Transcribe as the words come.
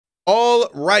All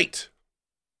right.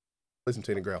 Play some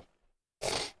Tainted Grail.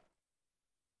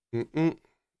 Can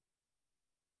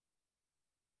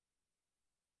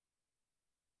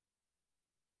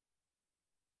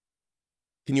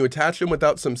you attach them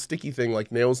without some sticky thing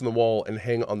like nails in the wall and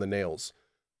hang on the nails?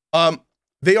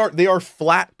 They are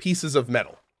flat pieces of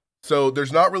metal, so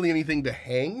there's not really anything to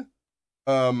hang.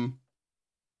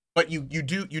 But you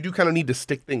do kind of need to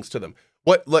stick things to them.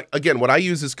 What I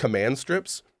use is command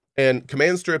strips, and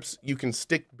command strips you can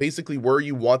stick basically where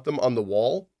you want them on the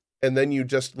wall, and then you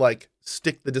just like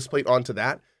stick the disc plate onto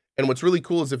that. And what's really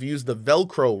cool is if you use the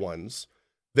Velcro ones,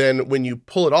 then when you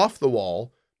pull it off the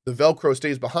wall, the Velcro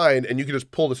stays behind, and you can just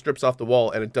pull the strips off the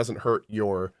wall, and it doesn't hurt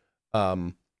your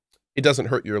like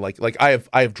I have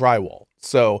drywall.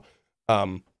 So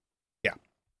yeah,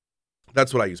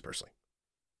 that's what I use personally.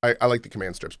 I like the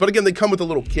command strips, but again, they come with a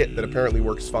little kit that apparently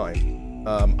works fine.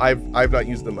 I've not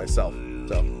used them myself,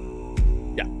 so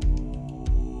yeah.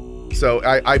 So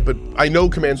but I know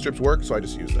command strips work, so I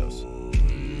just use those.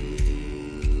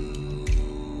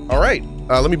 All right,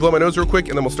 let me blow my nose real quick,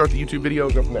 and then we'll start the YouTube video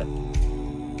and go from there.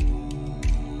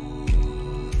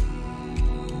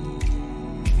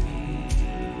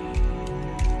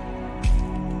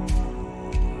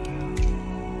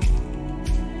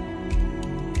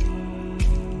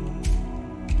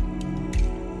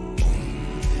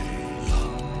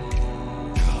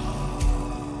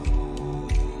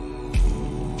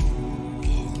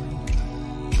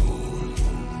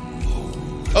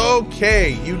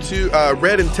 Okay, YouTube,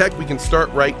 Red and Tech, we can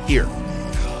start right here.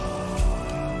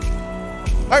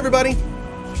 Hi, everybody.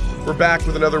 We're back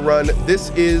with another run.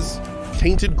 This is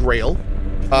Tainted Grail.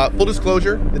 Full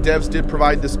disclosure, the devs did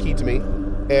provide this key to me.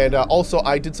 And also,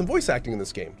 I did some voice acting in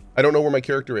this game. I don't know where my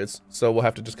character is, so we'll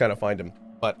have to just kind of find him.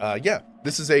 But yeah,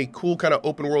 this is a cool kind of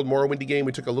open world Morrowindy game.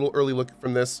 We took a little early look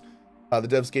from this. The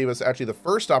devs gave us actually the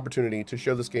first opportunity to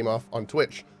show this game off on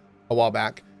Twitch a while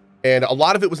back. And a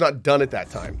lot of it was not done at that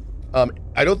time.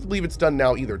 I don't believe it's done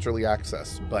now either. It's early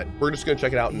access, but we're just going to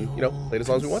check it out and, you know, play it as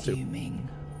long as we want to.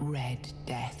 Red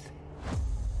Death.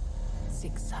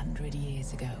 600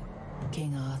 years ago,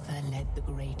 King Arthur led the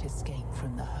great escape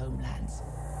from the homelands,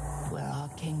 where our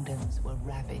kingdoms were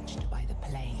ravaged by the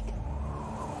plague.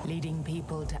 Leading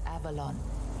people to Avalon,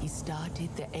 he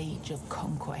started the Age of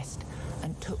Conquest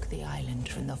and took the island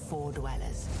from the Four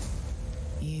Dwellers.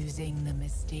 Using the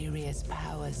mysterious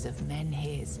powers of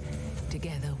Menhirs,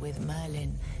 together with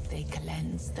Merlin, they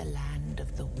cleansed the land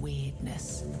of the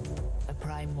weirdness, a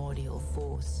primordial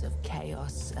force of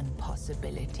chaos and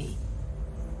possibility.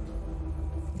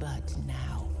 But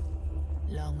now,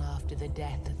 long after the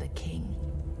death of the king,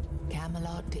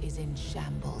 Camelot is in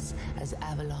shambles as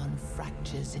Avalon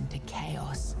fractures into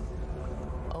chaos.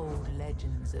 Old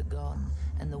legends are gone,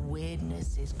 and the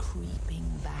weirdness is creeping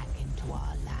back into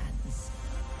our lands.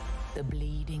 The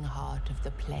bleeding heart of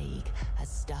the plague has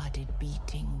started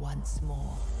beating once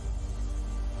more.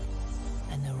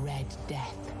 And the Red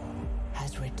Death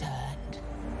has returned.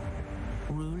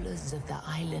 Rulers of the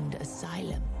island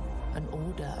asylum, an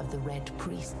order of the Red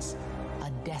Priests,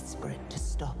 are desperate to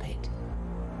stop it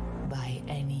by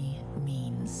any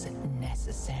means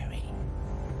necessary.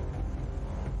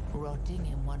 Rotting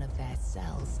in one of their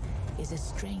cells is a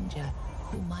stranger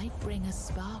who might bring a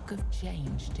spark of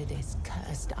change to this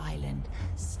cursed island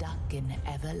stuck in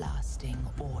everlasting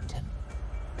autumn.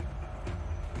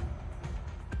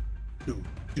 Do.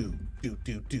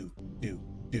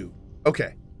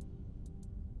 Okay.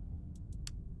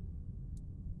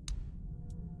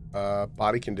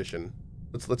 Body condition.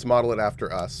 Let's model it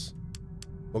after us.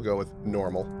 We'll go with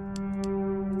normal.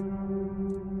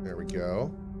 There we go.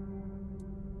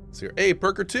 Let's see here. Hey,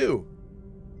 Perker 2.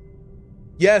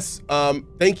 Yes,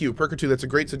 thank you, Perker 2. That's a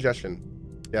great suggestion.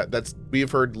 Yeah, we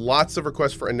have heard lots of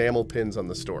requests for enamel pins on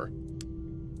the store.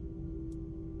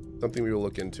 Something we will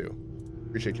look into.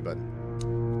 Appreciate you, bud.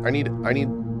 I need,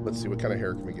 let's see, what kind of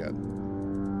hair can we get?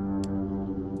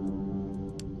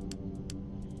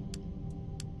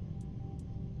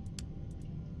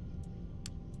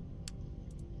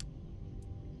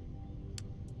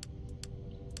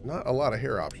 Not a lot of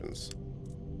hair options.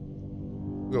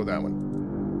 We'll go with that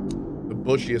one. The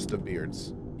bushiest of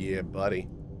beards. Yeah, buddy.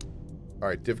 All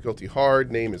right, difficulty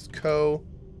hard. Name is Cohh.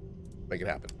 Make it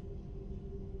happen.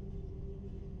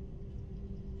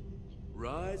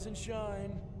 Rise and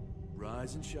shine.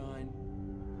 Rise and shine.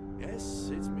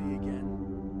 Yes, it's me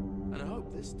again. And I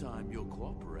hope this time you'll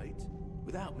cooperate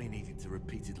without me needing to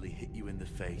repeatedly hit you in the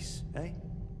face, eh?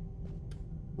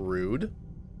 Rude.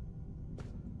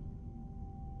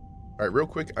 All right, real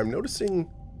quick, I'm noticing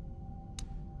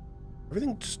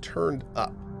everything just turned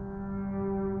up.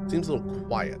 Seems a little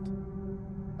quiet.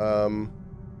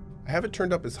 I have it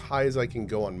turned up as high as I can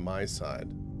go on my side.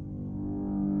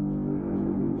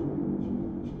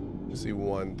 Let's see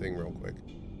one thing real quick.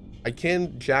 I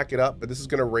can jack it up, but this is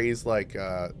going to raise like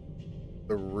the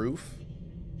roof.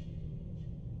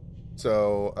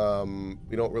 So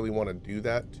we don't really want to do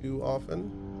that too often.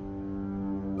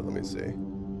 But let me see.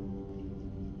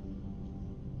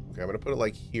 Okay, I'm going to put it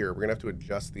like here. We're going to have to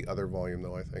adjust the other volume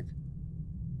though, I think.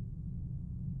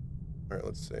 All right,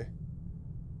 let's see. Let's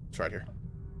try it here.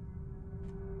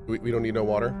 We don't need no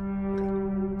water? Okay.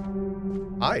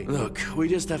 Hi. Look, we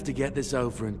just have to get this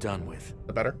over and done with.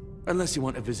 The better? Unless you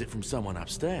want a visit from someone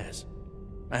upstairs.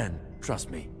 And trust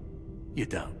me, you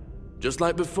don't. Just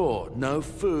like before, no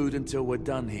food until we're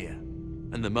done here.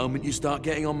 And the moment you start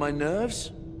getting on my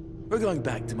nerves, we're going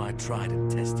back to my tried and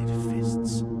tested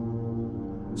fists.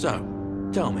 So,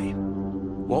 tell me,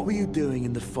 what were you doing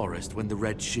in the forest when the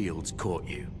Red Shields caught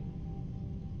you?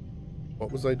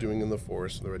 What was I doing in the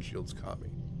forest when the Red Shields caught me?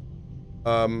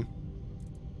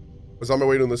 Was on my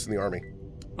way to enlist in the army.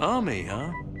 Army,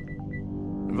 huh?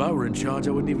 If I were in charge,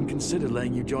 I wouldn't even consider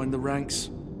letting you join the ranks.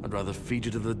 I'd rather feed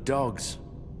you to the dogs.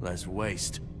 Less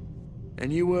waste.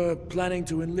 And you were planning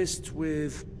to enlist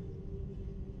with...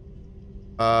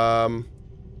 The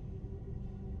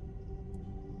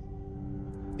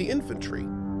infantry.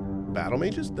 Battle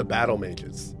mages? The battle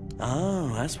mages.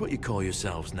 Oh, that's what you call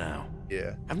yourselves now.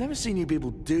 Yeah. I've never seen you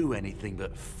people do anything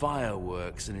but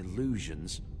fireworks and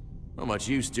illusions. Not much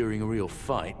use during a real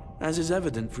fight, as is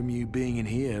evident from you being in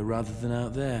here rather than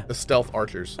out there. The stealth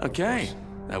archers. Okay,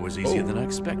 that was easier than I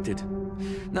expected.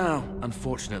 Now,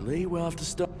 unfortunately, we'll have to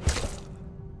stop.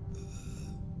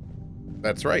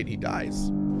 That's right, he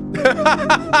dies.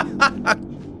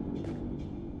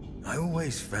 I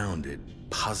always found it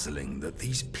puzzling that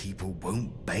these people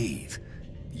won't bathe.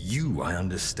 You, I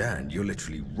understand, you're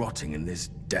literally rotting in this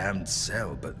damned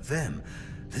cell, but them,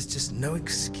 there's just no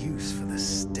excuse for the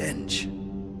stench.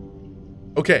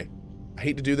 Okay, I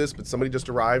hate to do this, but somebody just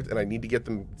arrived and I need to get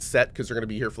them set because they're going to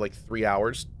be here for like 3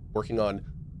 hours working on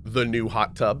the new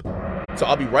hot tub. So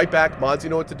I'll be right back. Mods, you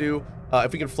know what to do.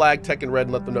 If we can flag Tech and Red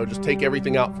and let them know, just take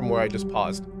everything out from where I just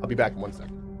paused. I'll be back in 1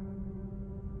 second.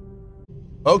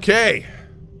 Okay,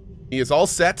 he is all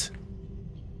set.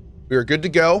 We are good to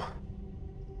go.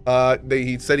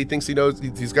 He said he thinks he knows,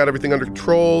 he's got everything under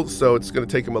control, so it's going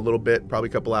to take him a little bit, probably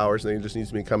a couple hours, and then he just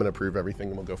needs me to come and approve everything,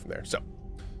 and we'll go from there. So,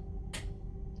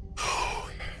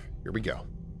 here we go.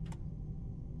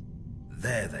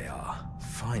 There they are,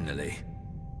 finally.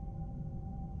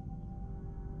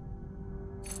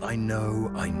 I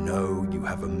know you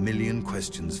have a million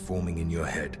questions forming in your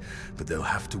head, but they'll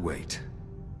have to wait.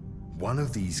 One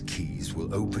of these keys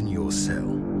will open your cell.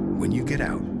 When you get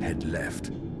out, head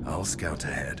left. I'll scout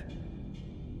ahead.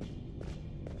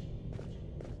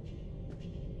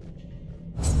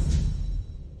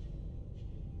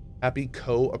 Happy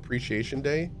Cohh Appreciation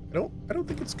Day. I don't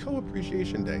think it's Cohh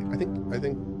Appreciation Day. I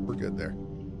think we're good there.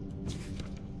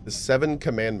 The 7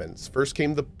 commandments. First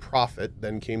came the prophet,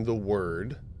 then came the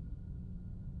word.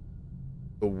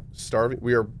 The starving.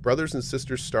 We are brothers and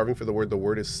sisters starving for the word. The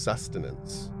word is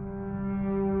sustenance.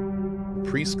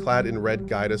 Priests clad in red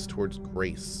guide us towards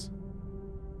grace.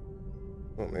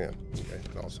 Oh man, okay,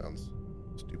 it all sounds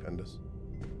stupendous.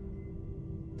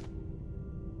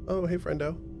 Oh, hey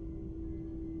friendo.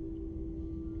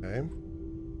 Okay.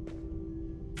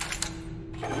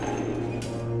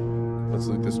 Let's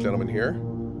loot this gentleman here.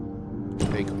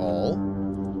 Take all.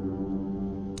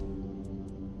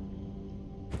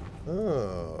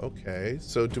 Oh, okay.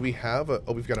 So do we have a...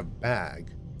 Oh, we've got a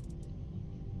bag.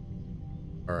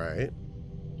 All right.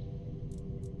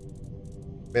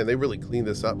 Man, they really cleaned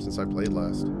this up since I played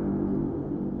last.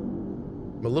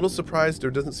 I'm a little surprised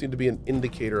there doesn't seem to be an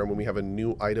indicator on when we have a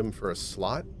new item for a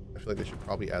slot. I feel like they should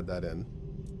probably add that in,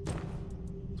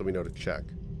 so we know to check.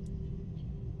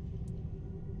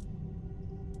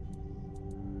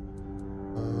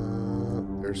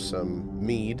 There's some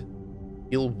mead.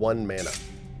 Heal 1 mana.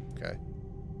 Okay.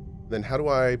 Then how do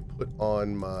I put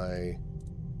on my...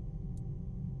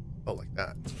 Oh, like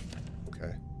that.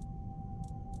 Okay.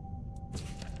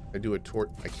 I do a torch.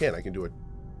 I can do a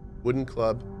wooden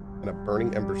club and a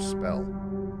burning ember spell.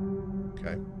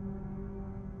 Okay.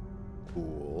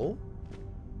 Cool.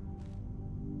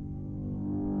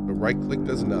 The right click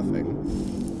does nothing.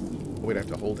 Oh, wait, I have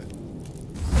to hold it.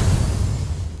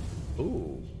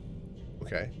 Ooh.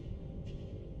 Okay.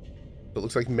 So it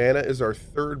looks like mana is our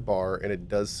 3rd bar, and it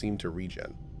does seem to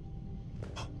regen.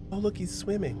 Oh, look, he's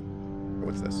swimming.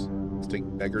 What's this? Let's take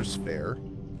Beggar's Fare.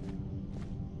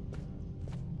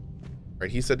 Right,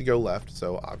 he said to go left,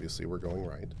 so obviously we're going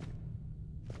right.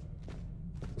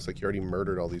 Looks like you already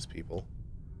murdered all these people.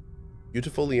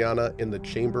 Beautiful Liana in the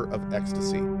Chamber of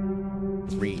Ecstasy.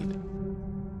 Read.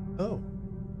 Oh.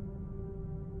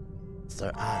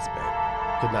 Sir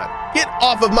Osbert could not get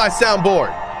off of my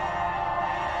soundboard!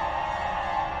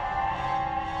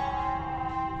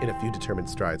 In a few determined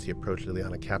strides, he approached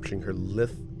Liliana, capturing her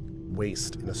lithe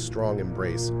waist in a strong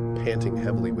embrace. Panting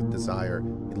heavily with desire,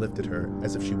 he lifted her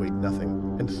as if she weighed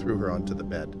nothing and threw her onto the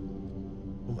bed.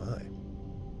 Oh my.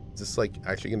 Is this like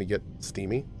actually going to get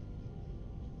steamy?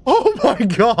 Oh my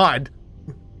god!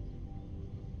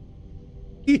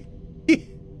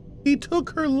 He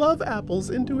took her love apples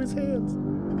into his hands.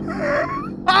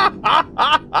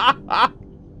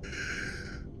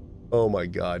 Oh my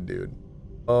god, dude.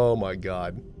 Oh my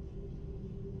god.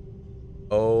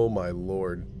 Oh my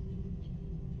lord.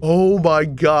 Oh my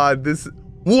god, this...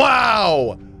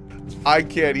 Wow! I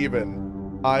can't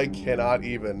even. I cannot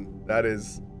even. That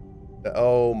is...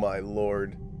 Oh my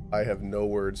lord. I have no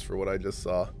words for what I just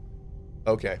saw.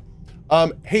 Okay.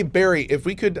 Hey Barry, if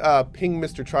we could ping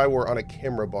Mr. Triwar on a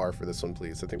camera bar for this one,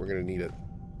 please. I think we're gonna need it.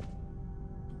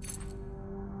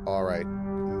 Alright.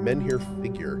 Menhir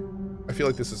figure. I feel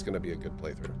like this is gonna be a good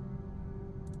playthrough.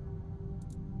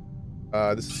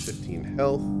 This is 15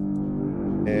 health,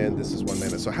 and this is 1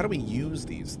 mana. So how do we use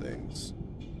these things?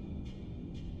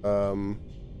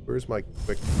 Where's my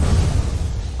quick...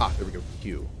 Ah, there we go,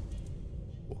 Q.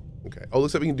 Cool. Okay. Oh,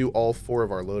 looks like we can do all 4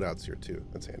 of our loadouts here, too.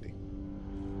 That's handy.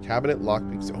 Cabinet,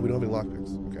 lockpicks. Oh, we don't have any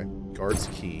lockpicks. Okay. Guard's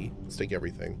key. Let's take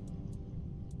everything.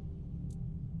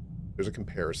 There's a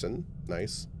comparison.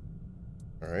 Nice.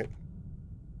 All right.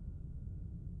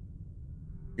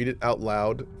 Read it out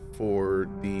loud for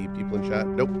the people in chat.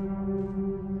 Nope.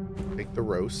 Take the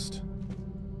roast.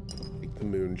 Take the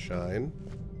moonshine.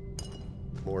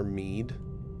 More mead.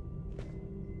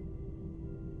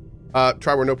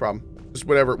 Triwar, no problem. Just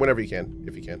whenever you can,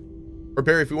 if you can. Or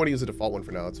Barry, if you want to use the default one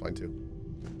for now, that's fine too.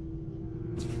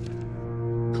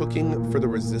 Cooking for the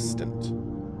resistant.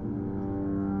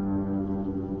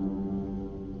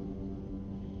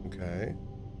 Okay.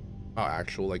 Oh,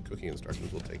 actual like cooking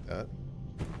instructions. We'll take that.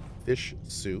 Fish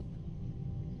soup.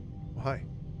 Oh, hi.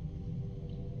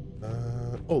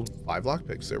 Oh, 5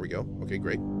 lockpicks. There we go. Okay,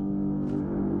 great.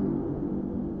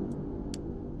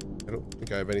 I don't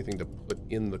think I have anything to put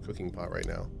in the cooking pot right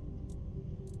now.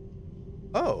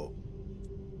 Oh.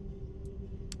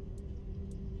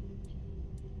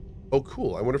 Oh,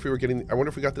 cool. I wonder if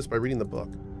we got this by reading the book.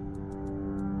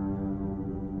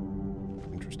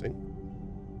 Interesting.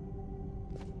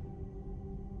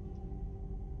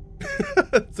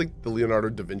 It's like the Leonardo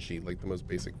da Vinci, like the most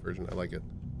basic version. I like it.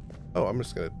 Oh, I'm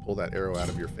just gonna pull that arrow out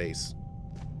of your face.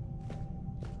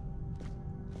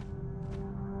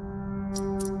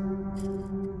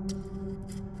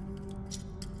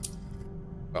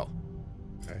 Well,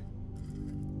 okay.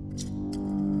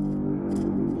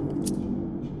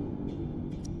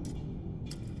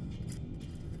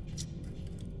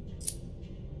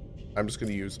 I'm just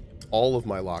gonna use all of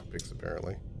my lockpicks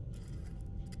apparently.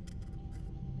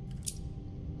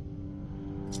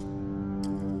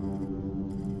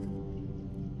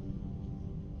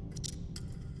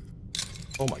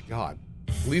 Oh my god.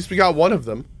 At least we got one of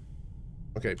them.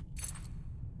 Okay.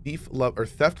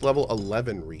 Theft level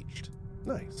 11 reached.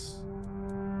 Nice.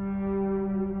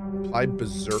 Apply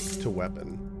berserk to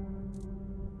weapon.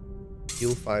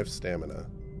 Heal 5 stamina.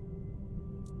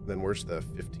 Then where's the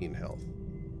 15 health?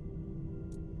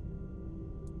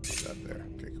 Put that there.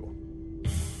 Okay, cool.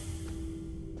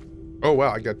 Oh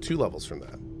wow, I got 2 levels from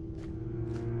that.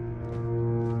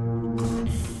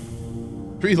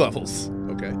 3 levels.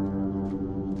 Okay.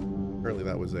 Apparently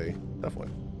that was a tough one.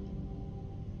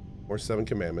 More 7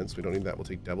 commandments. We don't need that. We'll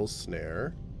take Devil's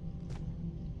Snare.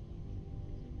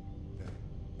 Okay.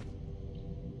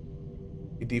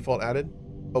 A default added?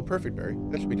 Oh, perfect, Barry.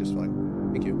 That should be just fine.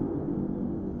 Thank you.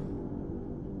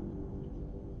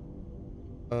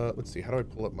 Let's see. How do I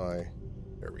pull up my...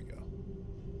 There we go.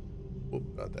 Whoop,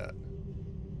 not that.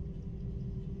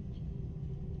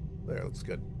 There, looks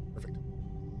good. Perfect.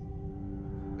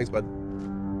 Thanks, bud.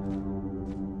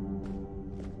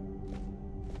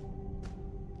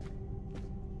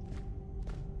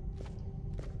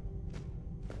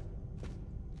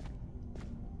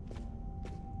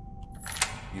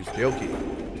 Use jail key.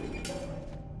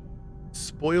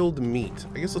 Spoiled meat.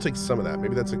 I guess I'll take some of that.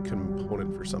 Maybe that's a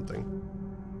component for something.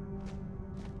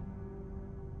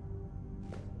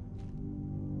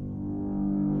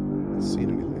 Haven't seen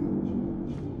anything.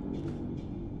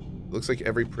 Looks like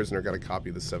every prisoner got a copy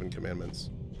of the 7 commandments.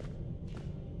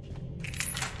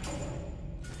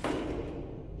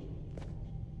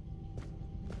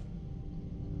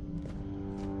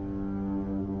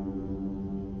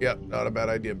 Yep, not a bad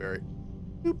idea, Barry.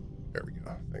 Boop. There we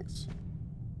go. Thanks.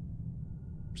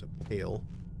 There's a pail.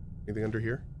 Anything under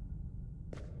here?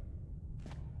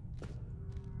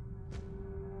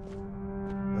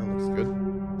 That looks good.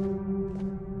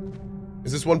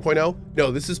 Is this 1.0?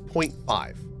 No, this is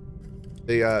 0.5.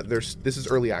 This is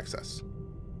early access.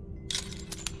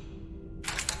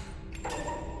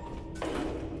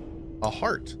 A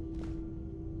heart.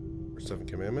 For 7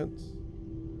 commandments.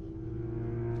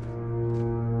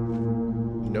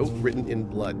 Note written in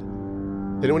blood.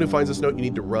 Anyone who finds this note, you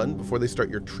need to run before they start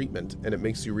your treatment, and it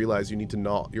makes you realize you need to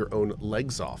gnaw your own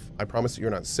legs off. I promise that you're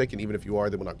not sick, and even if you are,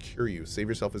 they will not cure you. Save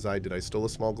yourself as I did. I stole a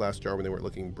small glass jar when they weren't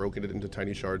looking, broken it into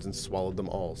tiny shards, and swallowed them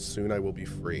all. Soon I will be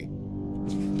free.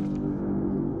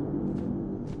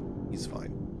 He's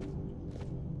fine.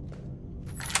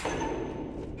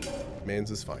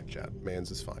 Mans is fine, chat.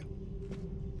 Mans is fine.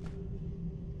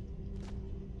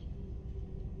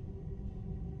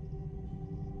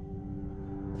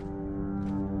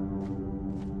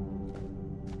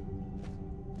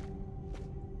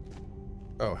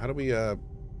 Oh, how do we, oh,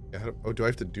 do I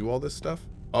have to do all this stuff?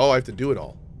 Oh, I have to do it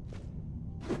all.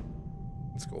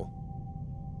 That's cool.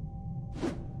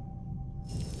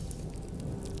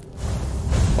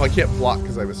 Oh, I can't block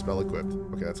because I have a spell equipped.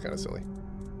 Okay, that's kind of silly.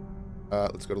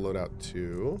 Let's go to loadout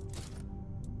 2.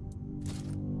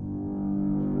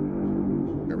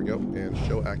 There we go. And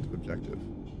show active objective.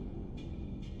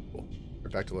 Cool.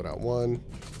 We're back to loadout 1.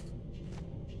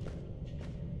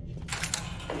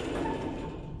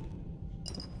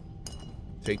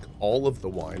 Take all of the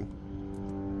wine.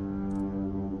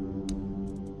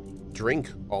 Drink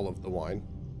all of the wine.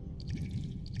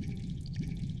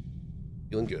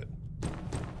 Feeling good.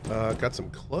 Got some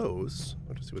clothes.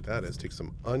 Let's see what that is. Take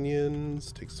some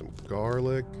onions. Take some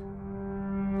garlic.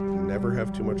 Never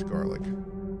have too much garlic.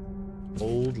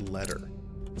 Old letter.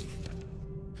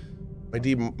 My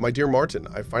dear Martin,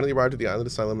 I finally arrived at the island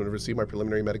asylum and received my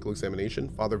preliminary medical examination.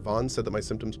 Father Vaughn said that my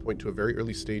symptoms point to a very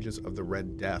early stages of the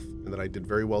Red Death, and that I did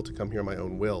very well to come here on my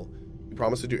own will. He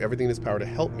promised to do everything in his power to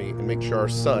help me and make sure our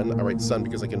son, I write son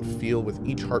because I can feel with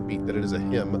each heartbeat that it is a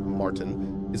him,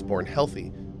 Martin, is born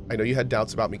healthy. I know you had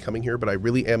doubts about me coming here, but I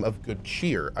really am of good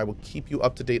cheer. I will keep you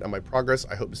up to date on my progress.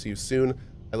 I hope to see you soon.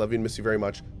 I love you and miss you very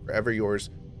much. Forever yours,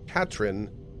 Katrin.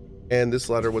 And this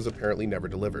letter was apparently never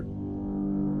delivered.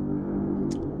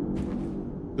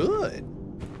 Good.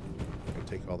 Gonna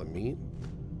take all the meat.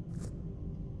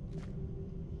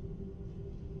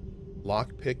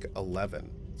 Lockpick 11.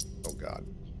 Oh god.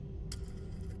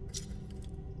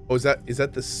 Oh, is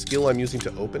that the skill I'm using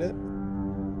to open it?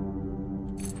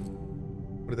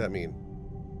 What did that mean?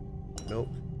 Milk,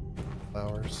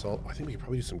 flour, salt. I think we could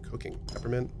probably do some cooking.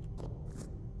 Peppermint,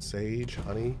 sage,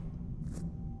 honey,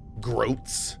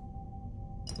 groats.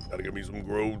 Gotta give me some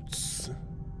groats.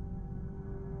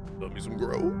 Love me some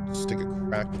groats. Take a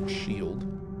cracked shield.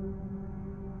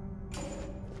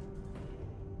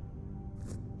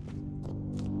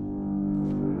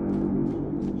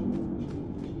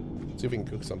 See if we can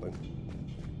cook something.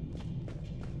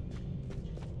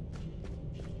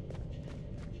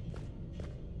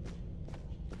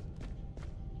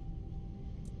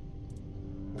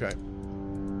 Okay.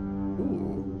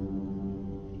 Ooh.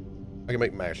 I can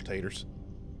make mashed taters.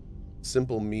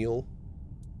 Simple meal.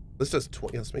 This does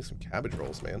 20. Let's make some cabbage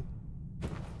rolls, man.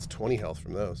 It's 20 health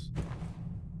from those.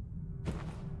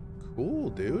 Cool,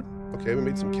 dude. Okay, we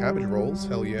made some cabbage rolls.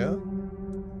 Hell yeah.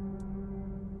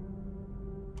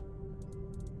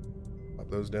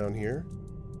 Pop those down here.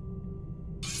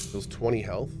 Those 20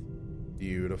 health.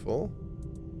 Beautiful.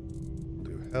 We'll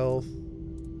do health.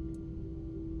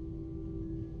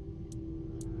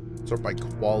 Sort by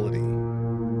quality.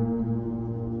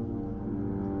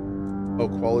 Oh,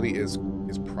 quality is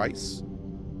price.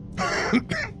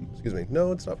 Excuse me.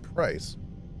 No, it's not price.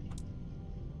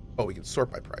 Oh, we can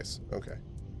sort by price. Okay.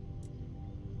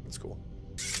 That's cool.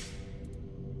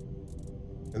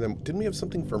 And then, didn't we have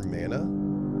something for mana?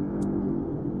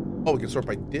 Oh, we can sort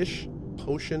by dish,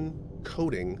 potion,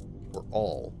 coating, or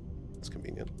all. That's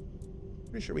convenient.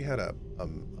 Pretty sure we had a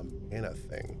mana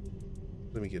thing.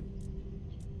 Then we could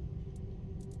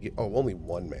get, oh, only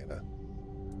 1 mana.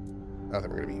 I don't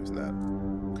think we're going to be using that.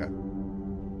 Okay.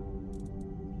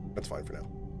 That's fine for now.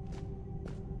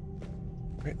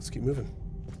 All right, let's keep moving.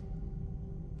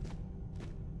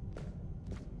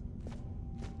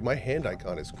 My hand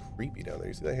icon is creepy down there.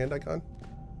 You see that hand icon?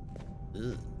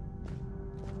 Ugh.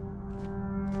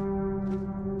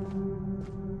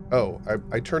 Oh,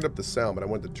 I turned up the sound, but I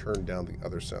wanted to turn down the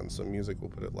other sound. So music, we'll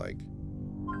put it like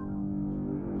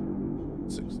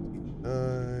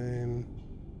 69.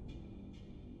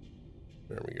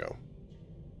 There we go.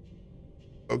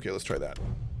 Okay, let's try that.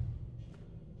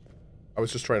 I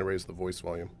was just trying to raise the voice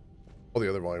volume. All the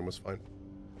other volume was fine.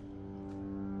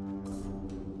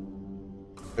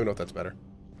 I don't know if that's better.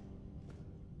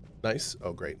 Nice?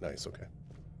 Oh, great. Nice. Okay.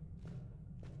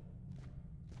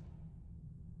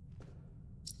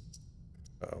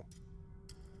 Uh-oh.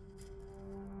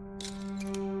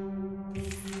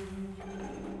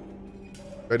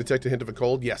 Do I detect a hint of a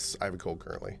cold? Yes, I have a cold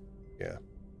currently. Yeah.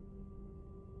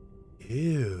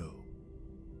 Ew.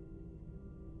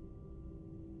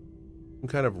 Some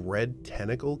kind of red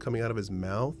tentacle coming out of his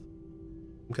mouth?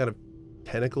 Some kind of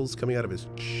tentacles coming out of his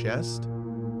chest?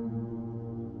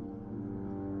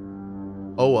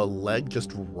 Oh, a leg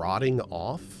just rotting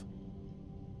off?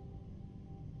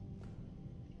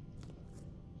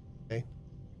 Okay.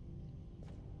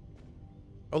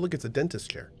 Oh, look, it's a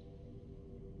dentist chair.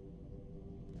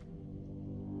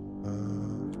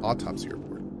 Autopsy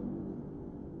report.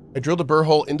 I drilled a burr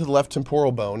hole into the left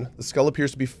temporal bone. The skull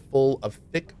appears to be full of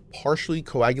thick, partially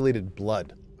coagulated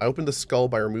blood. I opened the skull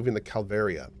by removing the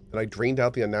calvaria. Then I drained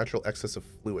out the unnatural excess of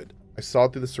fluid. I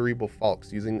sawed through the cerebral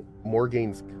falx using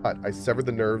Morgane's cut. I severed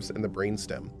the nerves and the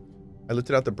brainstem. I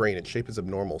lifted out the brain. Its shape is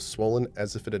abnormal, swollen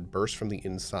as if it had burst from the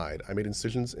inside. I made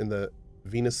incisions in the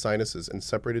venous sinuses and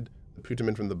separated the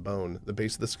putamen from the bone. The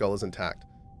base of the skull is intact.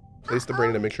 Place the brain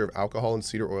in a mixture of alcohol and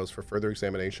cedar oils for further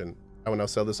examination. I will now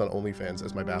sell this on OnlyFans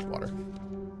as my bathwater.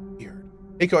 Weird.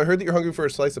 Hey, Cohh, I heard that you're hungry for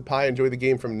a slice of pie. Enjoy the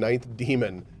game from Ninth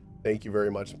Demon. Thank you very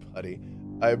much, buddy.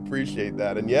 I appreciate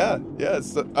that. And yeah,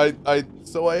 so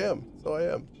I am.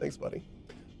 Thanks, buddy.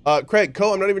 Craig,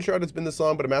 Cohh, I'm not even sure how it's been this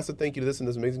long, but a massive thank you to this and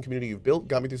this amazing community you've built.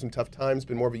 Got me through some tough times.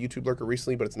 Been more of a YouTube lurker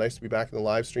recently, but it's nice to be back in the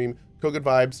live stream. Cohh good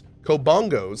vibes. Cohh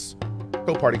bongos.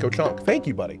 Cohh party. Cohh chonk. Thank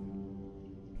you, buddy.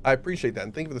 I appreciate that.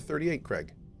 And thank you for the 38,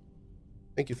 Craig.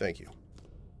 Thank you, thank you.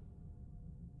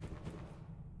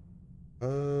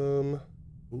 Ooh.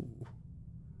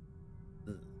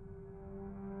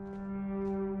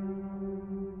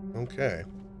 Okay.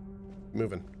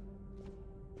 Moving.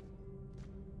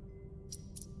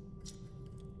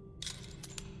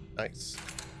 Nice.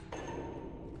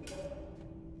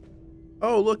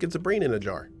 Oh, look, it's a brain in a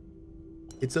jar.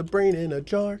 It's a brain in a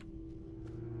jar.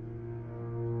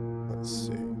 Let's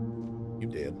see. You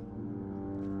did.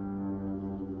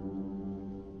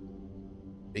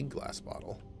 Big glass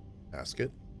bottle.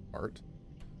 Basket. Art.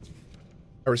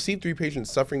 I received 3 patients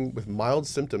suffering with mild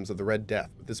symptoms of the Red Death.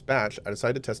 With this batch, I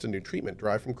decided to test a new treatment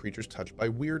derived from creatures touched by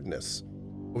weirdness.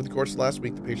 Over the course of last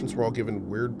week, the patients were all given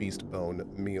weird beast bone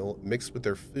meal mixed with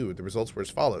their food. The results were as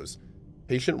follows.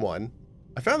 Patient 1.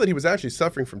 I found that he was actually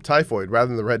suffering from typhoid rather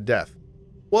than the Red Death.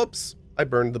 Whoops. I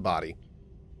burned the body.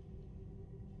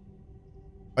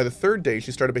 By the 3rd day,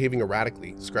 she started behaving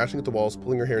erratically, scratching at the walls,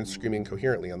 pulling her hair and screaming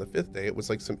incoherently. On the 5th day, it was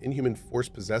like some inhuman force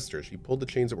possessed her. She pulled the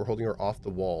chains that were holding her off the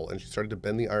wall, and she started to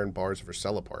bend the iron bars of her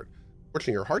cell apart.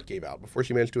 Fortunately, her heart gave out before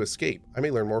she managed to escape. I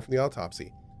may learn more from the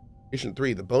autopsy. Patient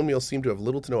 3. The bone meal seemed to have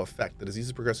little to no effect. The disease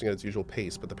is progressing at its usual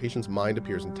pace, but the patient's mind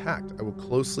appears intact. I will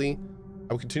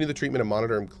continue the treatment and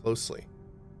monitor him closely.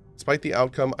 Despite the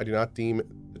outcome, I do not deem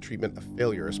the treatment a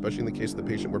failure, especially in the case of the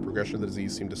patient where progression of the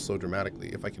disease seemed to slow dramatically.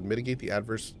 If I can mitigate the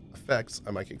adverse effects,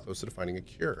 I might get closer to finding a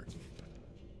cure.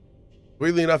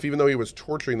 Weirdly enough, even though he was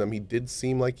torturing them, he did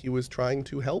seem like he was trying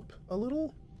to help a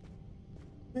little?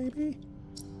 Maybe?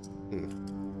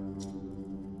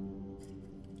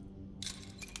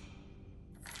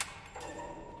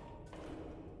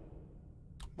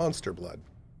 Monster blood.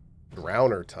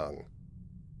 Drowner tongue.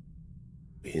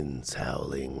 Winds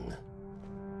howling.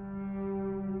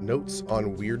 Notes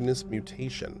on weirdness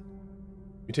mutation.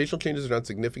 Mutational changes are not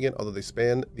significant, although they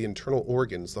span the internal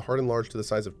organs. The heart enlarged to the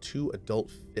size of 2 adult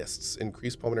fists,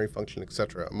 increased pulmonary function,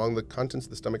 etc. Among the contents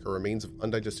of the stomach are remains of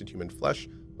undigested human flesh,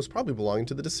 most probably belonging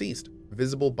to the deceased.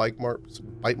 Visible bite marks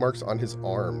on his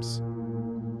arms.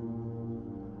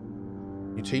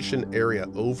 Mutation area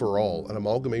overall, an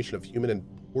amalgamation of human and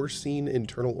porcine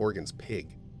internal organs,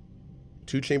 pig.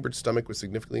 2-chambered stomach with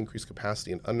significantly increased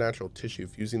capacity and unnatural tissue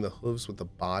fusing the hooves with the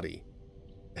body.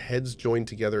 The heads joined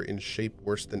together in shape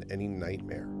worse than any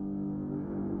nightmare.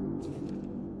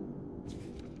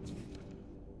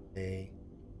 Okay.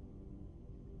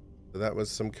 So that was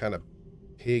some kind of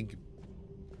pig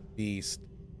beast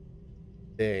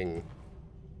thing.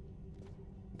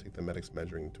 Take the medic's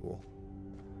measuring tool.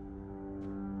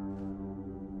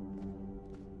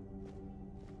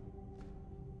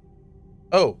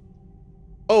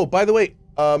 Oh, by the way,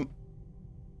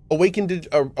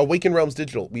 Awaken Realms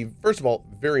Digital. We, first of all,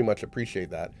 very much appreciate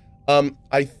that.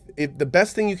 The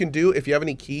best thing you can do, if you have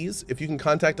any keys, if you can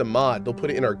contact a mod, they'll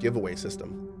put it in our giveaway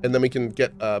system. And then we can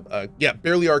get, yeah,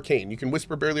 Barely Arcane. You can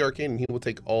whisper Barely Arcane and he will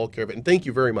take all care of it. And thank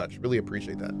you very much. Really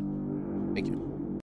appreciate that. Thank you.